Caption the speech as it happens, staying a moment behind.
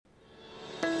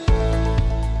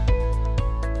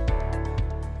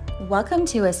Welcome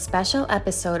to a special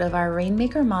episode of our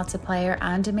Rainmaker Multiplier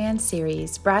On Demand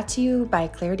series brought to you by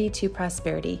Clarity to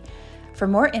Prosperity. For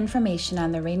more information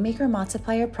on the Rainmaker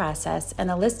Multiplier process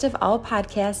and a list of all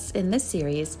podcasts in this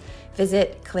series,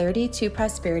 visit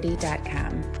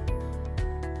claritytoprosperity.com.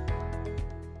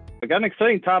 I got an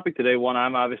exciting topic today, one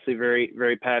I'm obviously very,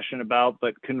 very passionate about,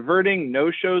 but converting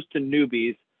no-shows to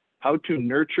newbies, how to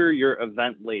nurture your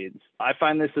event leads. I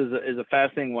find this is a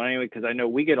fascinating one anyway, because I know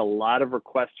we get a lot of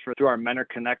requests through our Mentor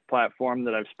Connect platform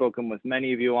that I've spoken with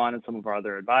many of you on and some of our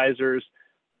other advisors.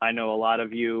 I know a lot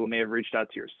of you may have reached out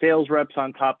to your sales reps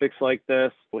on topics like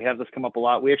this. We have this come up a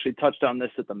lot. We actually touched on this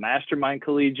at the Mastermind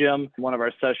Collegium, one of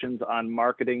our sessions on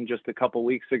marketing just a couple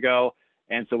weeks ago.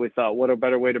 And so we thought, what a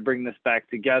better way to bring this back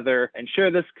together and share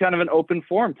this kind of an open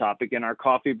forum topic in our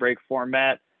coffee break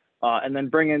format. And then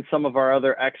bring in some of our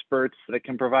other experts that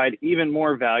can provide even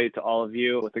more value to all of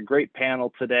you with a great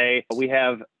panel today. We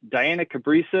have Diana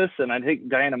Cabrisis, and I think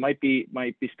Diana might be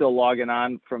still logging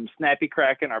on from Snappy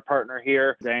Kraken, our partner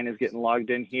here. Diana's getting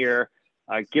logged in here.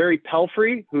 Gary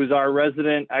Pelfrey, who's our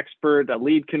resident expert, a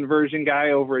lead conversion guy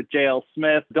over at JL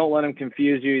Smith. Don't let him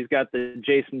confuse you. He's got the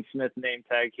Jason Smith name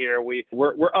tag here.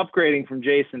 We're upgrading from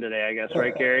Jason today, I guess,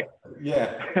 right, Gary?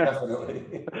 Yeah,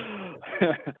 definitely.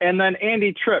 And then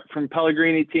Andy Tripp from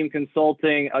Pellegrini Team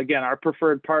Consulting. Again, our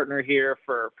preferred partner here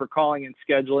for calling and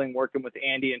scheduling, working with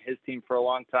Andy and his team for a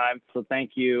long time. So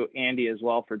thank you, Andy, as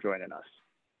well, for joining us.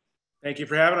 Thank you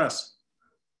for having us.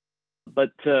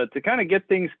 But to kind of get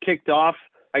things kicked off,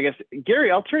 I guess,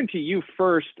 Gary, I'll turn to you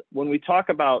first. When we talk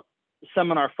about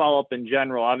seminar follow-up in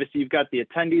general, obviously you've got the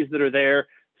attendees that are there,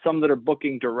 some that are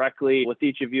booking directly with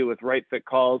each of you with Right Fit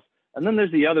calls. And then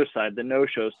there's the other side, the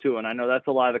no-shows too. And I know that's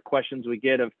a lot of the questions we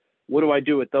get of what do I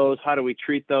do with those? How do we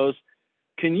treat those?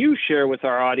 Can you share with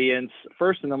our audience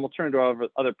first, and then we'll turn to our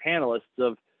other panelists,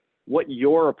 of what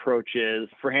your approach is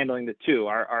for handling the two,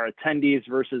 our attendees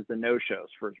versus the no-shows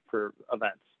for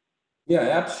events?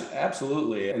 Yeah,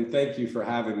 absolutely. And thank you for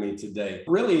having me today.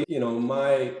 Really,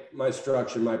 my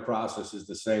structure, my process is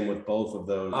the same with both of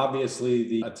those. Obviously,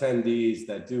 the attendees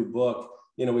that do book,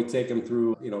 we take them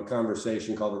through, a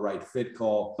conversation called the Right Fit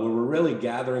call, where we're really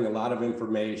gathering a lot of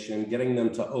information, getting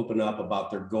them to open up about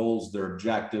their goals, their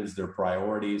objectives, their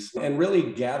priorities, and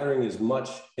really gathering as much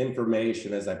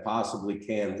information as I possibly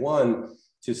can. One,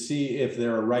 to see if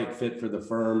they're a right fit for the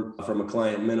firm from a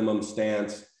client minimum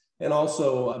stance, and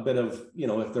also a bit of,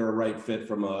 if they're a right fit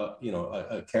from a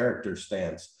character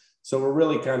stance. So we're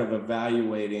really kind of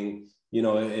evaluating,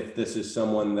 if this is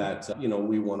someone that,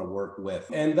 we want to work with.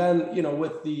 And then,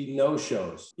 with the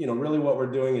no-shows, really what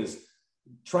we're doing is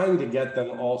trying to get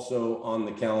them also on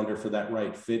the calendar for that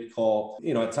right fit call.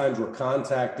 At times we're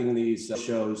contacting these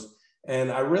shows,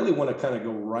 and I really want to kind of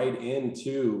go right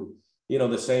into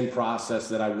the same process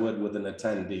that I would with an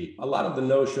attendee. A lot of the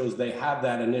no-shows, they have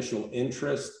that initial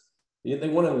interest. They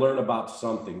want to learn about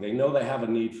something. They know they have a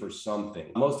need for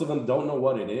something. Most of them don't know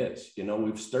what it is.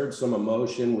 We've stirred some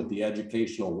emotion with the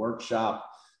educational workshop,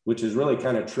 which has really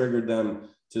kind of triggered them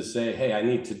to say, hey, I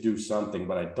need to do something,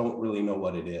 but I don't really know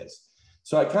what it is.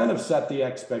 So I kind of set the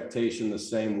expectation the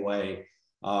same way,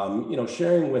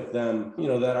 sharing with them,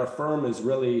 that our firm is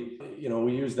really,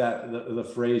 we use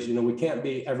the phrase, we can't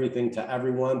be everything to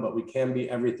everyone, but we can be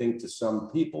everything to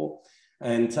some people.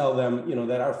 And tell them,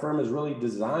 that our firm is really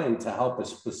designed to help a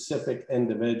specific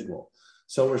individual.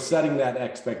 So we're setting that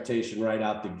expectation right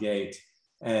out the gate.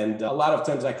 And a lot of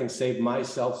times I can save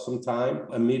myself some time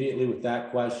immediately with that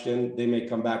question. They may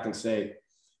come back and say,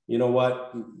 you know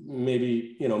what,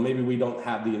 maybe we don't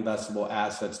have the investable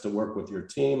assets to work with your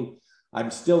team. I'm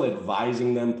still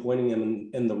advising them, pointing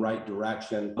them in the right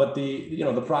direction. But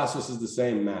the process is the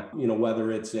same, Matt,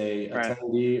 whether it's a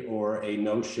attendee or a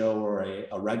no-show or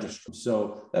a registrar.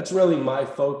 So that's really my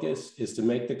focus, is to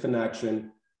make the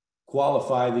connection,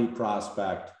 qualify the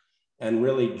prospect, and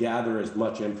really gather as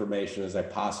much information as I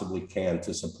possibly can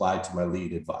to supply to my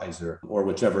lead advisor or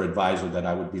whichever advisor that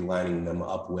I would be lining them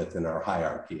up with in our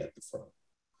hierarchy at the firm.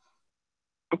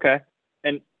 Okay.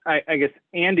 And I guess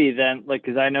Andy then,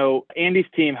 because I know Andy's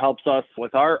team helps us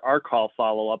with our call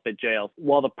follow-up at jail.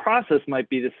 While the process might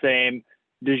be the same,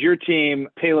 does your team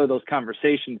tailor those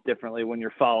conversations differently when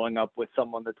you're following up with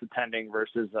someone that's attending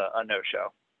versus a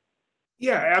no-show?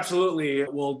 Yeah, absolutely.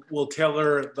 We'll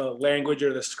tailor the language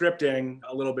or the scripting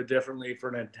a little bit differently for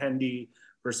an attendee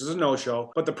versus a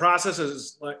no-show. But the process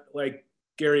is, like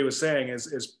Gary was saying,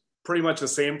 is pretty much the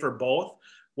same for both.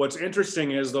 What's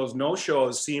interesting is those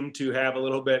no-shows seem to have a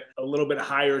little bit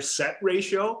higher set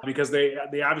ratio, because they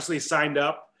obviously signed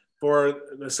up for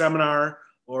the seminar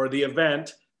or the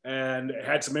event and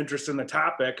had some interest in the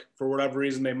topic. For whatever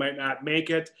reason, they might not make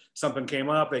it. Something came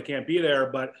up, they can't be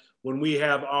there. But when we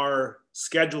have our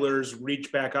schedulers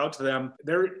reach back out to them,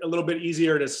 they're a little bit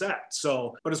easier to set.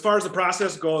 So, but as far as the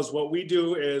process goes, what we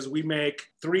do is we make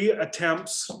 3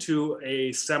 attempts to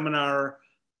a seminar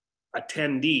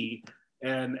attendee,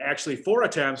 and actually 4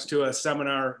 attempts to a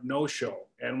seminar no-show.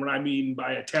 And what I mean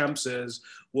by attempts is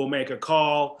we'll make a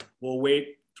call, we'll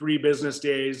wait 3 business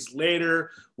days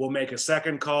later, we'll make a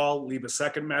second call, leave a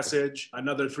second message.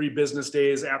 Another 3 business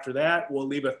days after that, we'll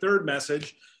leave a third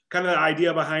message. Kind of the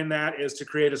idea behind that is to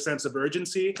create a sense of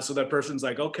urgency. So that person's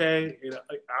like, okay,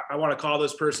 I want to call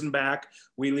this person back.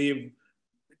 We leave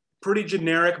pretty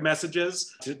generic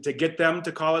messages to get them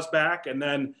to call us back. And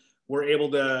then we're able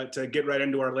to get right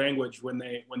into our language when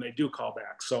they do call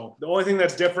back. So the only thing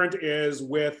that's different is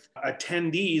with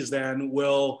attendees, then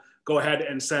we'll go ahead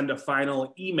and send a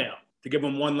final email to give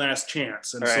them one last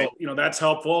chance. And so, that's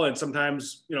helpful. And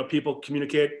sometimes, people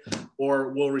communicate or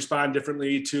will respond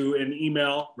differently to an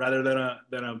email rather than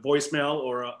a voicemail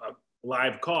or a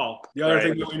live call. The other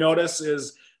thing that we notice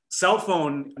is cell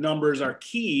phone numbers are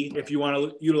key if you want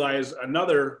to utilize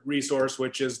another resource,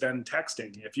 which is then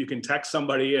texting. If you can text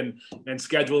somebody and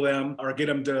schedule them or get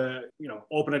them to,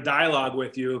 open a dialogue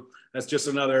with you, that's just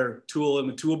another tool in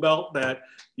the tool belt that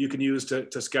you can use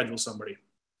to schedule somebody.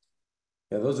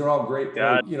 Yeah, those are all great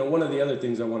points. One of the other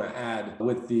things I want to add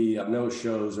with the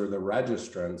no-shows or the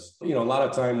registrants, a lot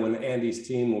of time when Andy's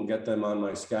team will get them on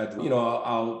my schedule,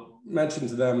 I'll mention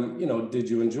to them, did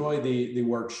you enjoy the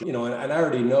workshop? And I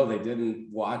already know they didn't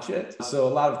watch it. So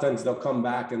a lot of times they'll come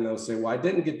back and they'll say, well, I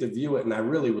didn't get to view it and I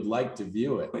really would like to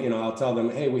view it. I'll tell them,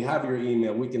 hey, we have your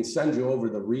email. We can send you over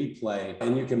the replay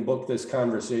and you can book this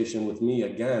conversation with me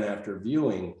again after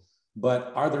viewing.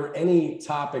 But are there any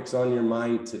topics on your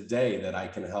mind today that I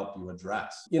can help you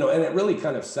address? And it really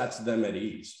kind of sets them at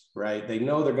ease, right? They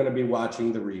know they're going to be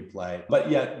watching the replay, but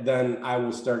yet then I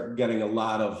will start getting a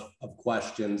lot of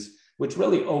questions, which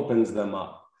really opens them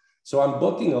up. So I'm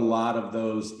booking a lot of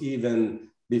those even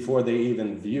before they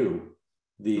even view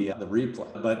the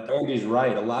replay. But Andy's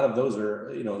right. A lot of those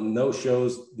are, no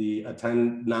shows, the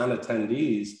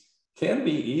non-attendees can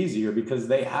be easier because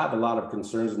they have a lot of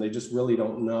concerns and they just really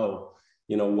don't know,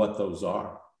 what those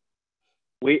are.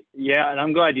 And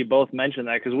I'm glad you both mentioned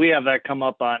that because we have that come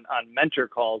up on mentor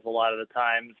calls a lot of the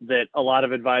times that a lot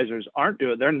of advisors aren't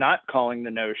doing. They're not calling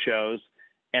the no-shows.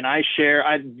 And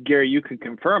Gary, you can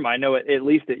confirm, I know at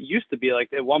least it used to be like,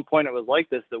 at one point it was like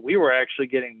this, that we were actually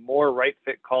getting more right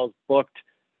fit calls booked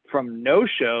from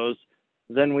no-shows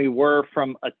than we were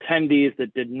from attendees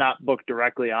that did not book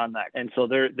directly on that. And so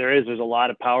there's a lot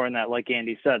of power in that. Like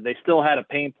Andy said, they still had a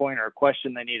pain point or a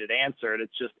question they needed answered.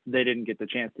 It's just, they didn't get the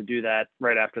chance to do that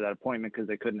right after that appointment because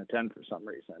they couldn't attend for some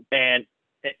reason. And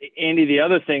Andy, the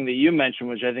other thing that you mentioned,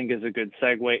 which I think is a good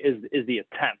segue, is the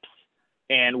attempts.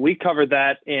 And we covered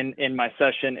that in my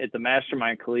session at the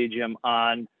Mastermind Collegium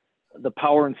on the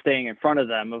power in staying in front of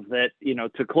them, of that,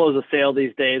 to close a sale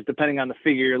these days, depending on the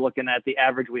figure you're looking at, the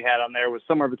average we had on there was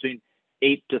somewhere between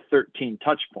 8 to 13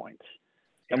 touch points.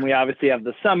 And we obviously have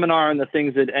the seminar and the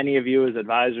things that any of you as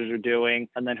advisors are doing,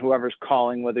 and then whoever's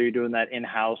calling, whether you're doing that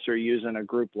in-house or using a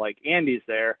group like Andy's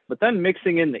there, but then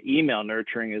mixing in the email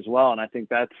nurturing as well. And I think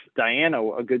that's, Diana,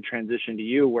 a good transition to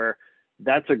you, where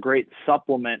that's a great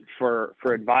supplement for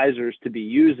advisors to be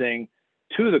using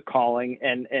to the calling,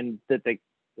 and that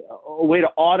a way to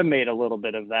automate a little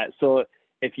bit of that. So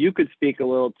if you could speak a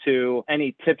little to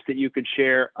any tips that you could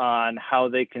share on how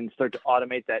they can start to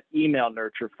automate that email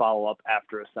nurture follow-up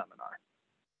after a seminar.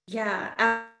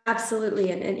 Yeah,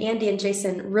 absolutely. And Andy and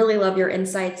Jason, really love your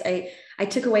insights. I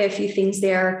took away a few things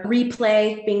there.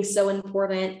 Replay being so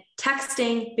important,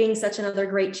 texting being such another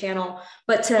great channel,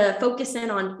 but to focus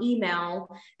in on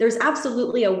email, there's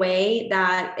absolutely a way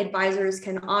that advisors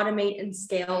can automate and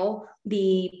scale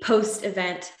the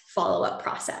post-event follow-up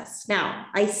process. Now,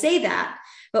 I say that,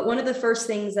 but one of the first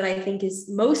things that I think is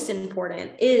most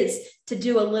important is to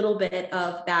do a little bit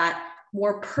of that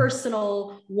more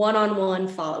personal one-on-one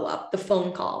follow-up, the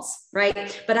phone calls,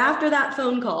 right? But after that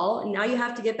phone call, and now you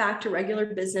have to get back to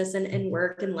regular business and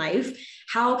work and life,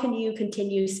 how can you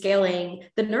continue scaling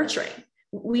the nurturing?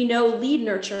 We know lead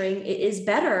nurturing is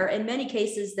better in many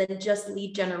cases than just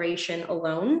lead generation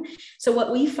alone. So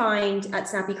what we find at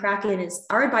Snappy Kraken is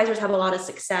our advisors have a lot of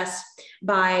success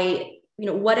by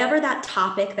whatever that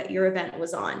topic that your event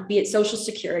was on, be it Social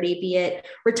Security, be it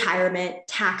retirement,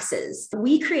 taxes,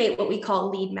 we create what we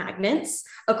call lead magnets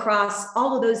across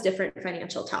all of those different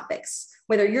financial topics.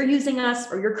 Whether you're using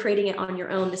us or you're creating it on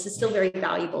your own, this is still very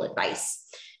valuable advice.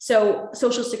 So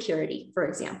Social Security, for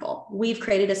example, we've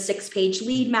created a 6-page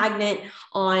lead magnet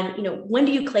on, when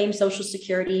do you claim Social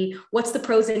Security? What's the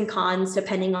pros and cons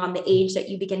depending on the age that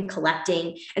you begin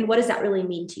collecting? And what does that really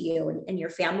mean to you and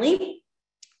your family?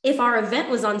 If our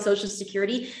event was on Social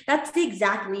Security, that's the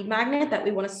exact lead magnet that we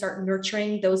want to start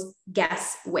nurturing those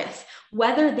guests with,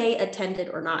 whether they attended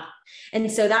or not.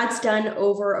 And so that's done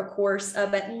over a course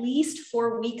of at least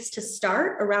 4 weeks to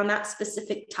start around that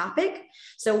specific topic.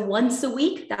 So once a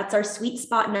week, that's our sweet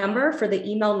spot number for the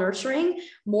email nurturing.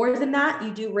 More than that,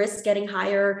 you do risk getting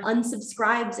higher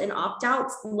unsubscribes and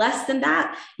opt-outs. Less than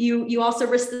that, you also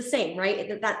risk the same,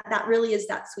 right? That really is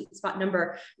that sweet spot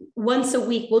number. Once a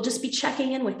week, we'll just be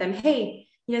checking in with them. Hey,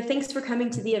 thanks for coming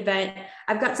to the event.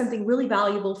 I've got something really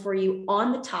valuable for you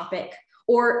on the topic.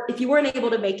 Or if you weren't able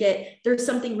to make it, there's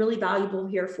something really valuable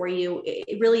here for you.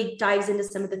 It really dives into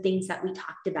some of the things that we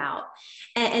talked about.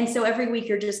 And so every week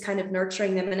you're just kind of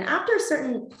nurturing them. And after a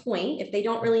certain point, if they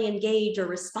don't really engage or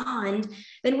respond,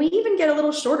 then we even get a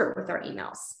little shorter with our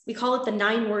emails. We call it the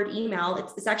 9-word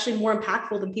email. It's actually more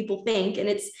impactful than people think. And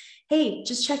it's, hey,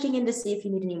 just checking in to see if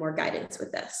you need any more guidance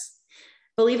with this.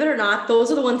 Believe it or not, those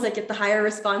are the ones that get the higher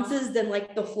responses than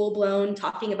like the full-blown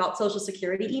talking about Social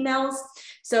Security emails.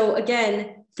 So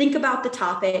again, think about the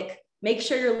topic, make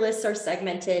sure your lists are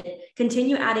segmented,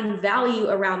 continue adding value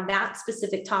around that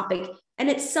specific topic. And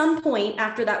at some point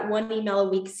after that 1 email a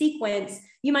week sequence,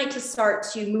 you might just start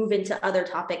to move into other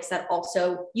topics that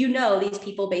also, these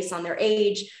people based on their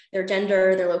age, their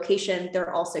gender, their location,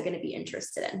 they're also going to be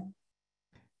interested in.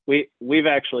 We've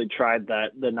actually tried the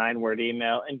 9-word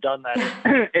email and done that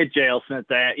at JL Smith.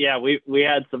 Yeah, we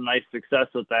had some nice success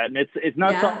with that. And it's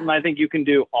not something I think you can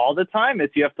do all the time.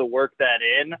 You have to work that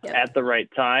in at the right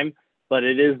time. But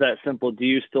it is that simple. Do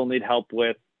you still need help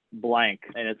with blank?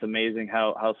 And it's amazing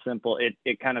how simple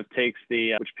it kind of takes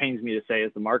which pains me to say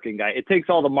as the marketing guy, it takes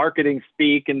all the marketing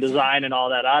speak and design and all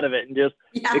that out of it and just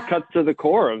it cuts to the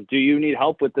core of, do you need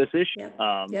help with this issue?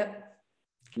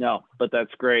 No, but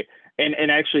that's great.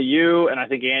 And actually you, and I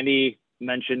think Andy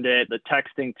mentioned it, the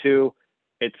texting too,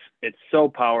 it's so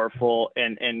powerful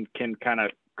and can kind of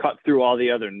cut through all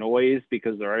the other noise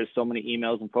because there are so many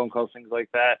emails and phone calls, things like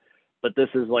that. But this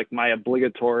is like my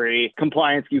obligatory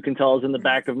compliance. You can tell is in the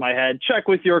back of my head. Check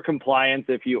with your compliance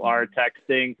if you are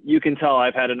texting. You can tell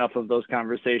I've had enough of those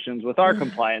conversations with our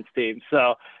compliance team.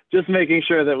 So just making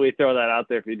sure that we throw that out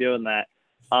there if you're doing that.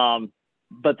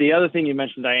 But the other thing you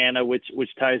mentioned, Diana, which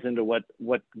ties into what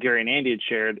Gary and Andy had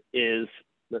shared, is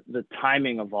the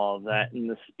timing of all of that and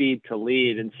the speed to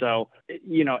lead. And so,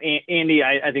 Andy,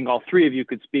 I think all three of you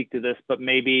could speak to this, but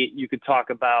maybe you could talk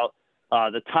about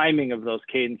the timing of those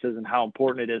cadences and how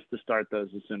important it is to start those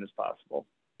as soon as possible.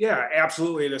 Yeah,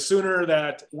 absolutely. The sooner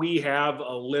that we have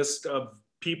a list of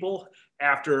people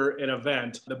after an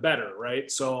event, the better, right?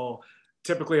 So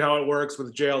typically how it works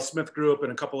with JL Smith Group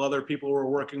and a couple other people we're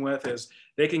working with is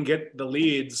they can get the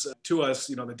leads to us,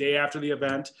 the day after the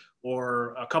event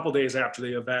or a couple days after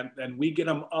the event, and we get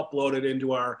them uploaded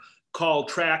into our call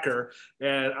tracker.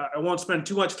 And I won't spend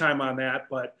too much time on that,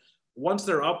 but once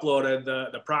they're uploaded,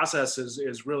 the process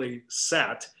is really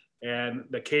set and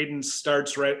the cadence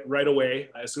starts right away.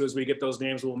 As soon as we get those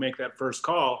names, we'll make that first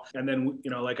call. And then,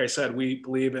 like I said, we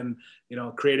believe in,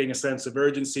 creating a sense of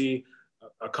urgency,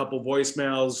 a couple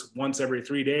voicemails once every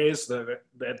 3 days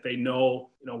that they know,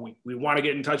 we want to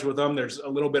get in touch with them. There's a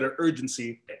little bit of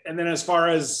urgency. And then as far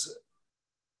as,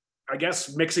 I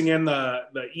guess, mixing in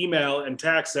the email and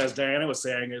text, as Diana was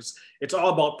saying, it's all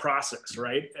about process,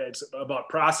 right? It's about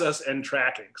process and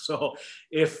tracking. So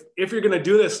if you're going to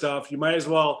do this stuff, you might as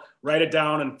well write it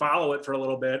down and follow it for a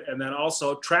little bit, and then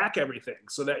also track everything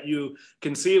so that you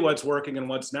can see what's working and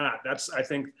what's not. That's, I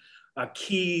think, a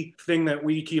key thing that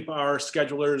we keep our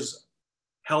schedulers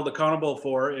held accountable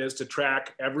for, is to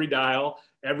track every dial,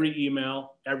 every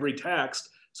email, every text,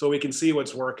 so we can see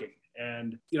what's working.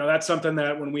 And, that's something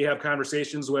that when we have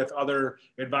conversations with other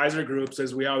advisor groups,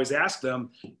 is we always ask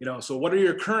them, so what are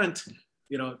your current,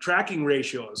 tracking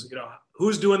ratios?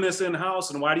 Who's doing this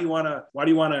in-house, and why do you want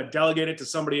to delegate it to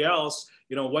somebody else?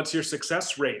 What's your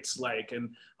success rates like?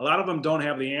 And a lot of them don't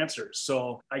have the answers.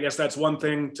 So I guess that's one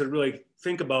thing to really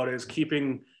think about, is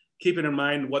keeping in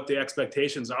mind what the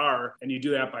expectations are. And you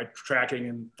do that by tracking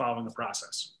and following the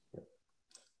process.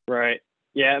 Right.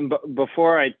 Yeah. And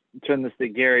before I turn this to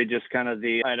Gary, just kind of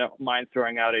I don't mind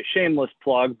throwing out a shameless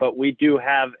plug, but we do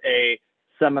have a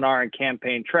seminar and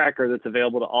campaign tracker that's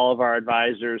available to all of our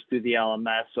advisors through the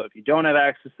LMS. So if you don't have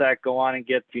access to that, go on and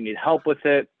if you need help with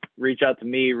it, reach out to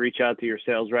me, reach out to your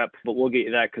sales rep, but we'll get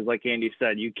you that because like Andy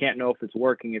said, you can't know if it's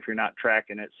working if you're not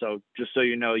tracking it. So just so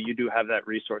you know, you do have that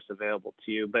resource available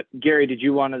to you. But Gary, did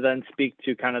you want to then speak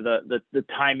to kind of the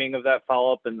timing of that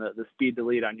follow-up and the speed to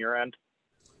lead on your end?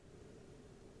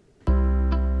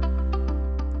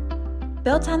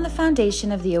 Built on the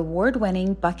foundation of the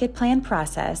award-winning Bucket Plan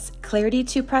process, Clarity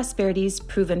to Prosperity's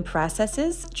proven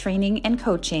processes, training, and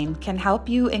coaching can help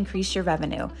you increase your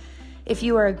revenue. If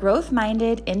you are a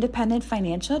growth-minded, independent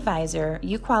financial advisor,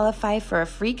 you qualify for a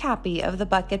free copy of the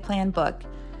Bucket Plan book.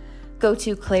 Go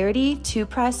to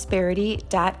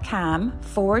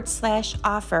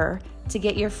claritytoprosperity.com/offer to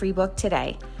get your free book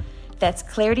today. That's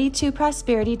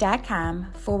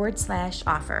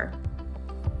claritytoprosperity.com/offer.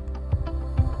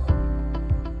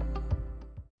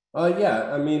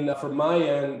 Yeah, I mean, from my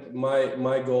end,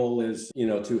 my goal is,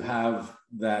 to have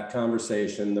that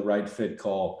conversation, the right fit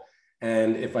call.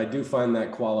 And if I do find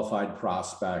that qualified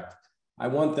prospect, I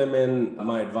want them in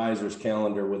my advisor's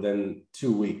calendar within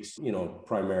 2 weeks,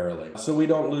 primarily. So we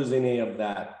don't lose any of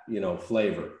that,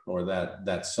 flavor or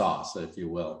that sauce, if you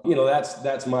will.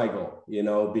 That's my goal,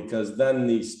 because then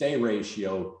the stay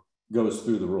ratio goes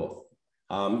through the roof.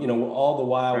 All the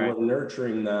while we're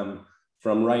nurturing them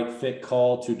from right fit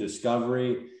call to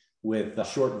discovery with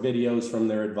short videos from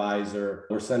their advisor.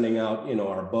 We're sending out,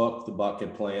 our book, the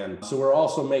Bucket Plan. So we're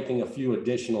also making a few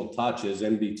additional touches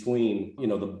in between,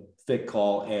 the fit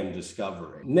call and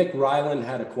discovery. Nick Ryland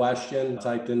had a question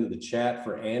typed into the chat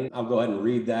for Andy. I'll go ahead and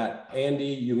read that. Andy,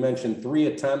 you mentioned 3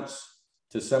 attempts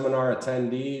to seminar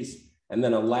attendees and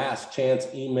then a last chance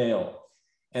email.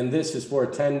 And this is for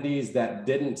attendees that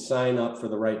didn't sign up for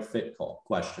the right fit call, ?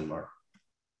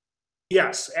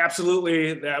 Yes,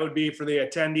 absolutely. That would be for the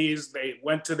attendees. They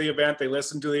went to the event, they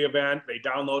listened to the event, they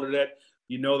downloaded it,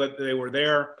 that they were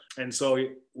there. And so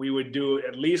we would do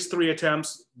at least 3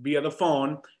 attempts via the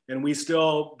phone. And we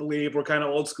still believe we're kind of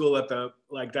old school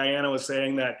like Diana was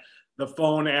saying, that the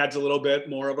phone adds a little bit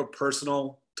more of a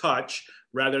personal touch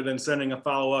rather than sending a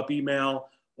follow-up email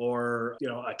or,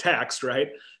 a text,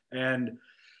 right? And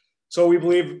so we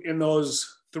believe in those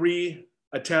 3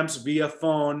 attempts via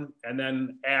phone and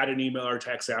then add an email or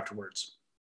text afterwards.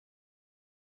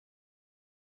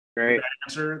 Great. Did that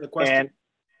answer the question?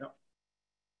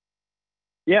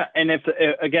 Yeah, and if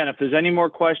there's any more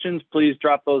questions, please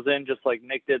drop those in just like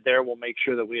Nick did there. We'll make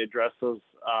sure that we address those.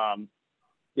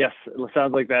 Yes, it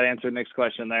sounds like that answered Nick's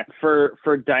question there.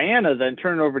 For Diana, then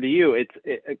turn it over to you. It's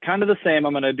kind of the same.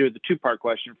 I'm going to do the 2-part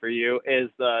question for you. Is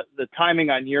the timing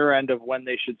on your end of when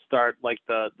they should start, like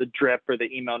the drip or the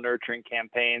email nurturing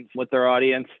campaigns with their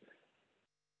audience.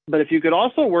 But if you could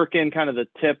also work in kind of the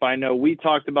tip. I know we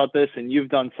talked about this, and you've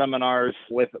done seminars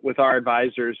with our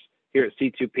advisors here at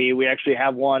C2P. We actually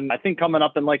have one, I think, coming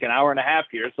up in like an hour and a half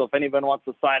here. So if anyone wants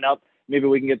to sign up, maybe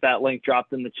we can get that link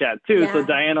dropped in the chat too. Yeah, so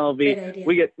Diana will be,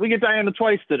 we get Diana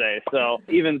twice today. So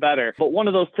even better. But one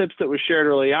of those tips that was shared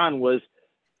early on was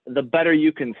the better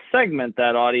you can segment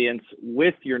that audience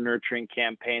with your nurturing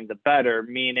campaign, the better,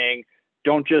 meaning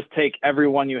don't just take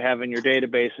everyone you have in your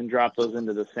database and drop those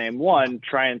into the same one.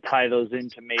 Try and tie those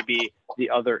into maybe the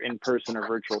other in-person or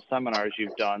virtual seminars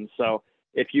you've done. So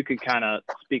if you could kind of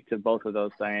speak to both of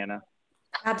those, Diana.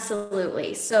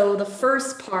 Absolutely. So the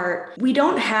first part, we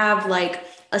don't have like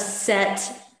a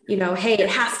set, hey, it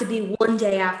has to be one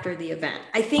day after the event.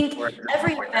 I think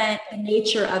every event, the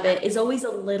nature of it is always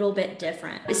a little bit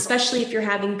different, especially if you're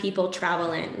having people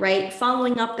travel in, right?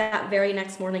 Following up that very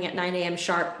next morning at 9 a.m.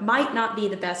 sharp might not be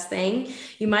the best thing.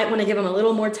 You might want to give them a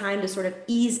little more time to sort of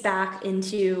ease back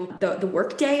into the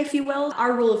work day, if you will.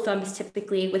 Our rule of thumb is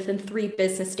typically within 3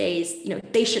 business days,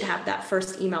 they should have that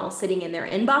first email sitting in their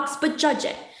inbox, but judge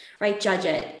it. Right? Judge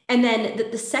it. And then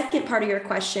the second part of your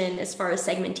question, as far as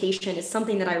segmentation, is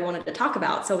something that I wanted to talk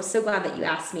about. So I was so glad that you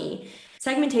asked me.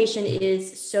 Segmentation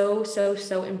is so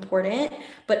important,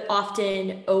 but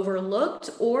often overlooked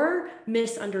or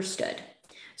misunderstood.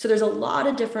 So there's a lot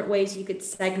of different ways you could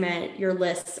segment your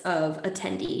lists of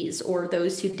attendees or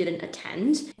those who didn't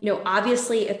attend.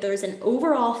 Obviously, if there's an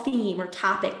overall theme or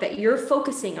topic that you're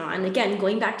focusing on, again,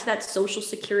 going back to that Social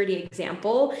Security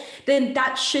example, then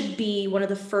that should be one of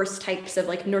the first types of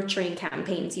like nurturing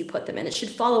campaigns you put them in. It should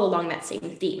follow along that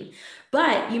same theme.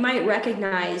 But you might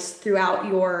recognize throughout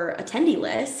your attendee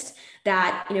list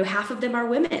that, half of them are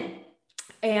women.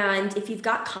 And if you've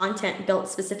got content built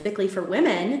specifically for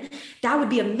women, that would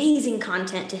be amazing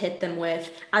content to hit them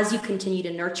with as you continue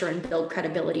to nurture and build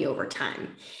credibility over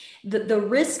time. The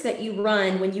risk that you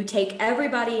run when you take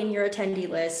everybody in your attendee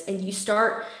list and you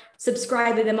start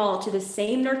subscribing them all to the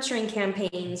same nurturing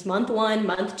campaigns, month 1,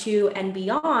 month 2, and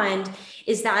beyond,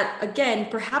 is that, again,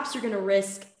 perhaps you're going to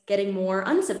risk getting more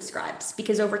unsubscribes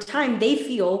because over time they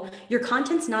feel your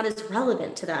content's not as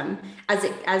relevant to them as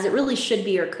it really should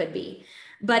be or could be.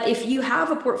 But if you have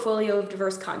a portfolio of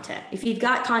diverse content, if you've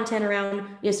got content around,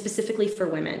 specifically for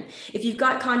women, if you've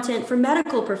got content for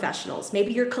medical professionals,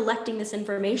 maybe you're collecting this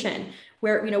information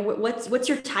where, what's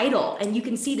your title? And you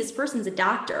can see this person's a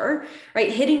doctor,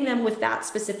 right? Hitting them with that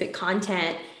specific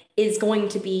content is going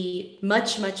to be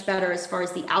much, much better as far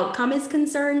as the outcome is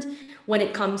concerned when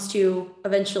it comes to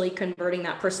eventually converting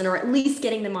that person or at least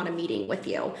getting them on a meeting with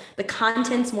you. The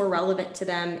content's more relevant to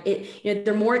them.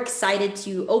 They're more excited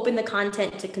to open the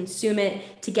content, to consume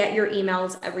it, to get your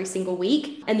emails every single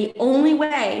week. And the only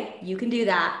way you can do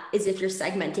that is if you're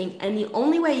segmenting. And the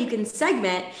only way you can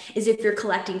segment is if you're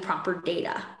collecting proper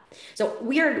data. So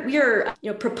we are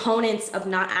proponents of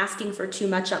not asking for too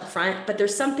much up front, but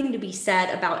there's something to be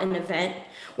said about an event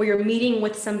where you're meeting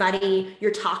with somebody,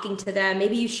 you're talking to them,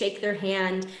 maybe you shake their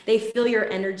hand, they feel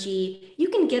your energy. You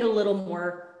can get a little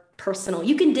more personal.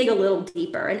 You can dig a little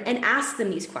deeper and ask them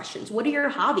these questions. What are your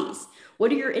hobbies? What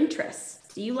are your interests?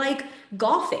 Do you like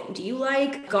golfing? Do you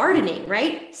like gardening,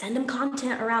 right? Send them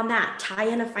content around that. Tie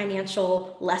in a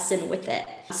financial lesson with it.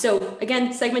 So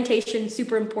again, segmentation,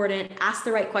 super important. Ask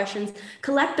the right questions,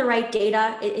 collect the right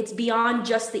data. It's beyond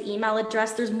just the email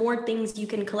address. There's more things you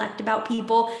can collect about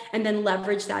people and then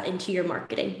leverage that into your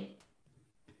marketing.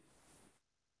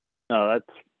 No,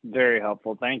 that's very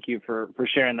helpful. Thank you for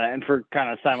sharing that and for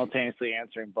kind of simultaneously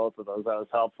answering both of those. That was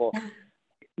helpful.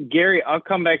 Gary, I'll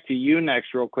come back to you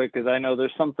next real quick because I know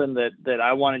there's something that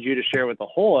I wanted you to share with the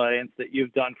whole audience that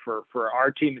you've done for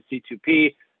our team at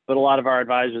C2P, but a lot of our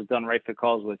advisors done Right Fit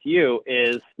calls with you,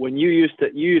 is when you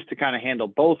used to kind of handle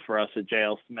both for us at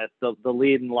JL Smith, the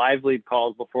lead and live lead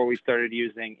calls before we started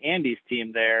using Andy's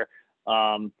team there.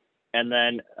 And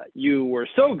then you were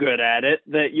so good at it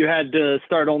that you had to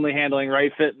start only handling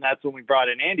Right Fit, and that's when we brought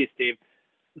in Andy's team.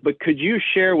 But could you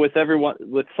share with everyone,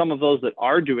 with some of those that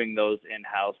are doing those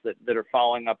in-house, that are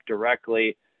following up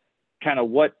directly, kind of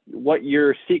what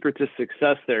your secret to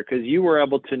success there? Because you were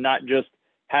able to not just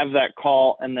have that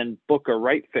call and then book a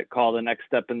Right Fit call the next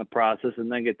step in the process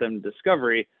and then get them to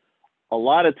discovery. A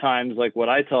lot of times, like what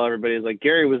I tell everybody is like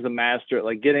Gary was the master at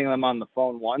like getting them on the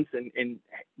phone once and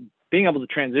being able to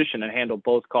transition and handle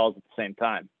both calls at the same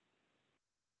time.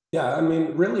 Yeah, I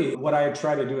mean, really what I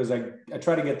try to do is I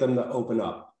try to get them to open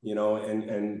up,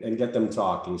 and get them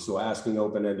talking. So asking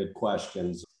open-ended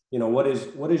questions, what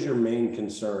is your main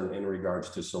concern in regards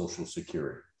to Social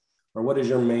Security? Or what is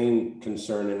your main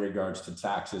concern in regards to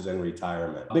taxes and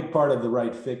retirement? A big part of the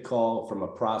Right Fit call from a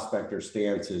prospector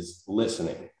stance is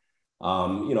listening.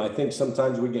 I think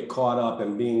sometimes we get caught up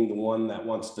in being the one that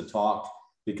wants to talk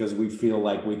because we feel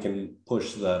like we can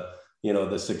push the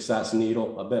success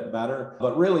needle a bit better.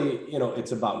 But really,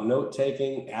 it's about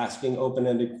note-taking, asking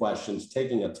open-ended questions,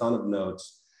 taking a ton of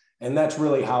notes. And that's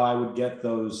really how I would get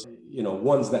those,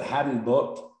 ones that hadn't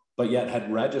booked, but yet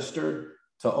had registered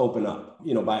to open up,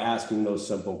 by asking those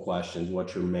simple questions.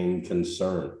 What's your main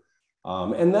concern?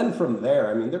 And then from there,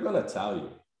 I mean, they're going to tell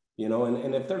you,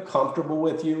 and if they're comfortable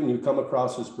with you and you come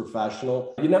across as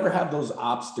professional, you never have those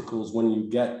obstacles when you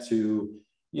get to,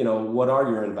 what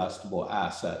are your investable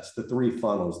assets, the 3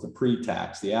 funnels, the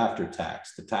pre-tax, the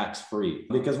after-tax, the tax-free.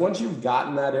 Because once you've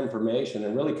gotten that information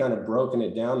and really kind of broken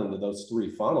it down into those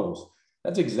 3 funnels,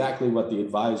 that's exactly what the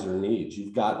advisor needs.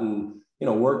 You've gotten,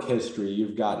 work history,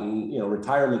 you've gotten,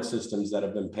 retirement systems that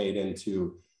have been paid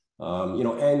into,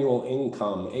 annual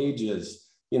income, ages,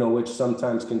 which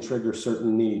sometimes can trigger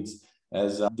certain needs,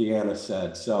 as Deanna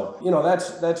said. So,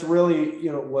 that's really,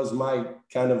 was my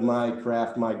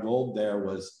craft, my gold there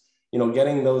was,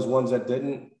 getting those ones that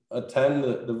didn't attend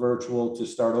the virtual to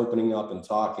start opening up and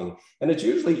talking. And it's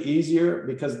usually easier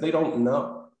because they don't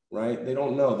know, right? They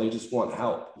don't know, they just want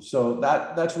help. So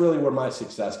that's really where my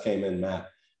success came in, Matt,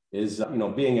 is,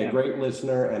 being a great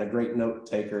listener and a great note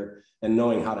taker and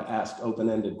knowing how to ask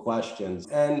open-ended questions.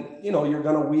 And, you're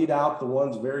going to weed out the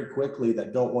ones very quickly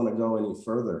that don't want to go any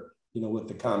further, with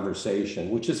the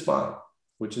conversation, which is fine.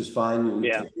 You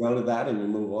take note of that and you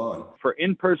move on. For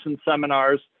in-person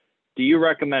seminars, do you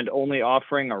recommend only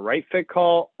offering a Right Fit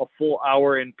call, a full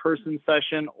hour in-person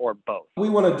session, or both? We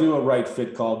want to do a Right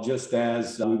Fit call just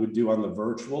as we would do on the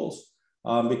virtuals,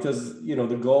 because,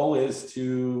 the goal is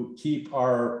to keep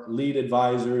our lead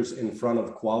advisors in front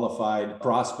of qualified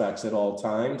prospects at all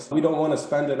times. We don't want to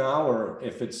spend an hour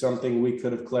if it's something we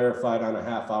could have clarified on a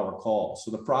half-hour call.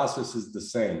 So the process is the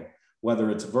same,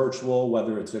 whether it's virtual,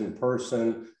 whether it's in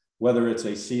person. whether it's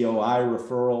a COI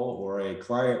referral or a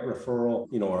client referral,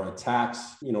 or a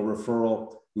tax,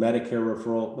 referral, Medicare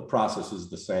referral, the process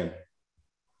is the same.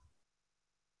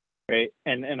 Great.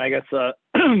 And I guess a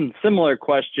similar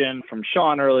question from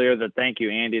Sean earlier that thank you,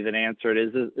 Andy, that answered.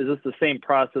 Is this the same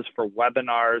process for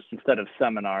webinars instead of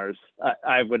seminars?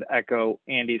 I would echo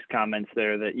Andy's comments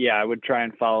there that, yeah, I would try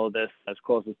and follow this as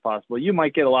close as possible. You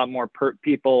might get a lot more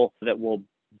people that will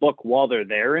book while they're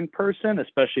there in person,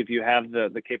 especially if you have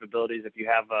the capabilities, if you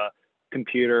have a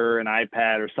computer, an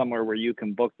iPad, or somewhere where you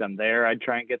can book them there. I'd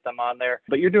try and get them on there.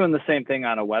 But you're doing the same thing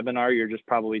on a webinar. You're just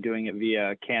probably doing it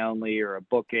via Calendly or a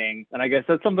booking. And I guess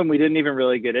that's something we didn't even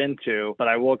really get into, but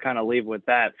I will kind of leave with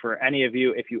that for any of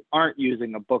you, if you aren't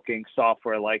using a booking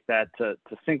software like that to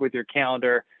sync with your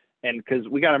calendar. And because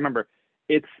we got to remember,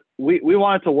 we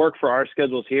want it to work for our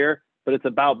schedules here, but it's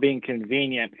about being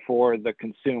convenient for the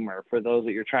consumer, for those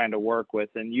that you're trying to work with,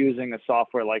 and using a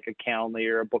software like a Calendly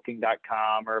or a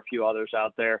Booking.com or a few others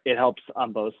out there. It helps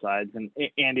on both sides. And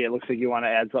Andy, it looks like you want to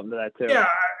add something to that too. Yeah,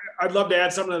 I'd love to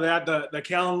add something to that. The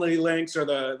Calendly links or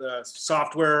the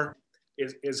software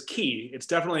is key. It's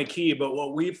definitely key. But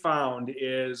what we've found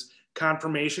is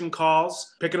confirmation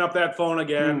calls, picking up that phone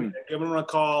again, giving them a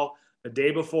call the day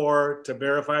before to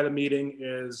verify the meeting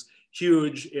is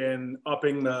huge in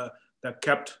upping the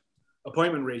kept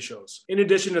appointment ratios. In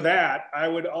addition to that, I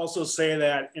would also say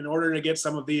that in order to get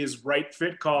some of these right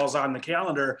fit calls on the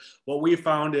calendar, what we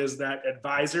found is that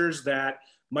advisors that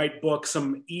might book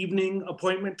some evening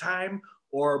appointment time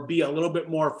or be a little bit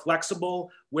more flexible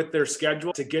with their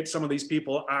schedule to get some of these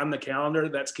people on the calendar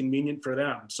that's convenient for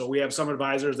them. So we have some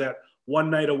advisors that one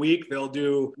night a week, they'll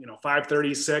do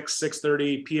 5:30,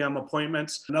 6:30 p.m.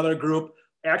 appointments. Another group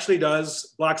actually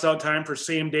blocks out time for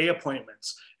same day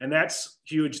appointments. And that's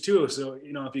huge too. So,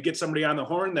 if you get somebody on the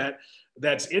horn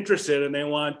that's interested and they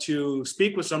want to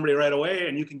speak with somebody right away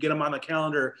and you can get them on the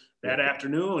calendar that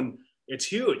afternoon, it's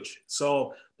huge.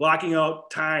 So blocking out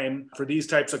time for these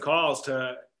types of calls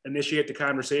to initiate the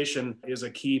conversation is a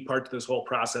key part to this whole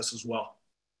process as well.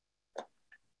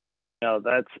 No,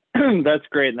 that's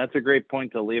great. And that's a great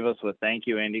point to leave us with. Thank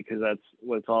you, Andy, because that's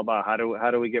what it's all about. How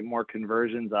do we get more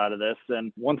conversions out of this?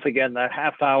 And once again, that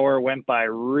half hour went by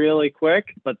really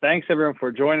quick, but thanks everyone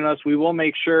for joining us. We will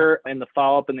make sure in the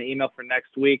follow-up in the email for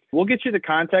next week, we'll get you the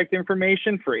contact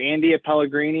information for Andy at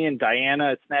Pellegrini and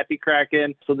Diana at Snappy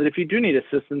Kraken, so that if you do need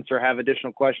assistance or have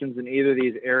additional questions in either of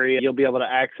these areas, you'll be able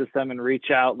to access them and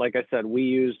reach out. Like I said, we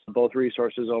use both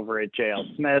resources over at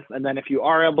JL Smith. And then if you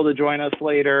are able to join us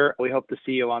later, we hope to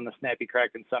see you on the Snappy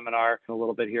Kraken seminar in a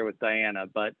little bit here with Diana.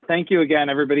 But thank you again,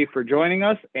 everybody, for joining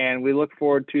us, and we look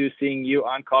forward to seeing you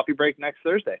on Coffee Break next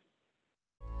Thursday.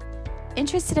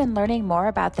 Interested in learning more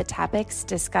about the topics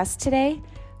discussed today?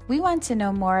 We want to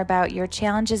know more about your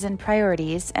challenges and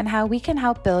priorities and how we can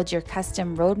help build your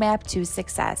custom roadmap to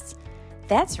success.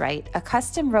 That's right, a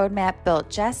custom roadmap built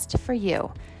just for you.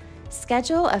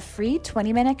 Schedule a free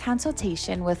 20-minute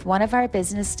consultation with one of our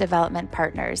business development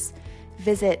partners.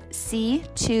 Visit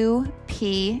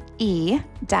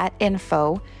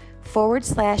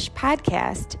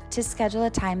c2pe.info/podcast to schedule a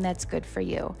time that's good for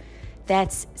you.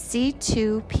 That's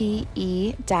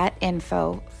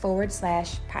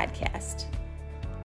c2pe.info/podcast.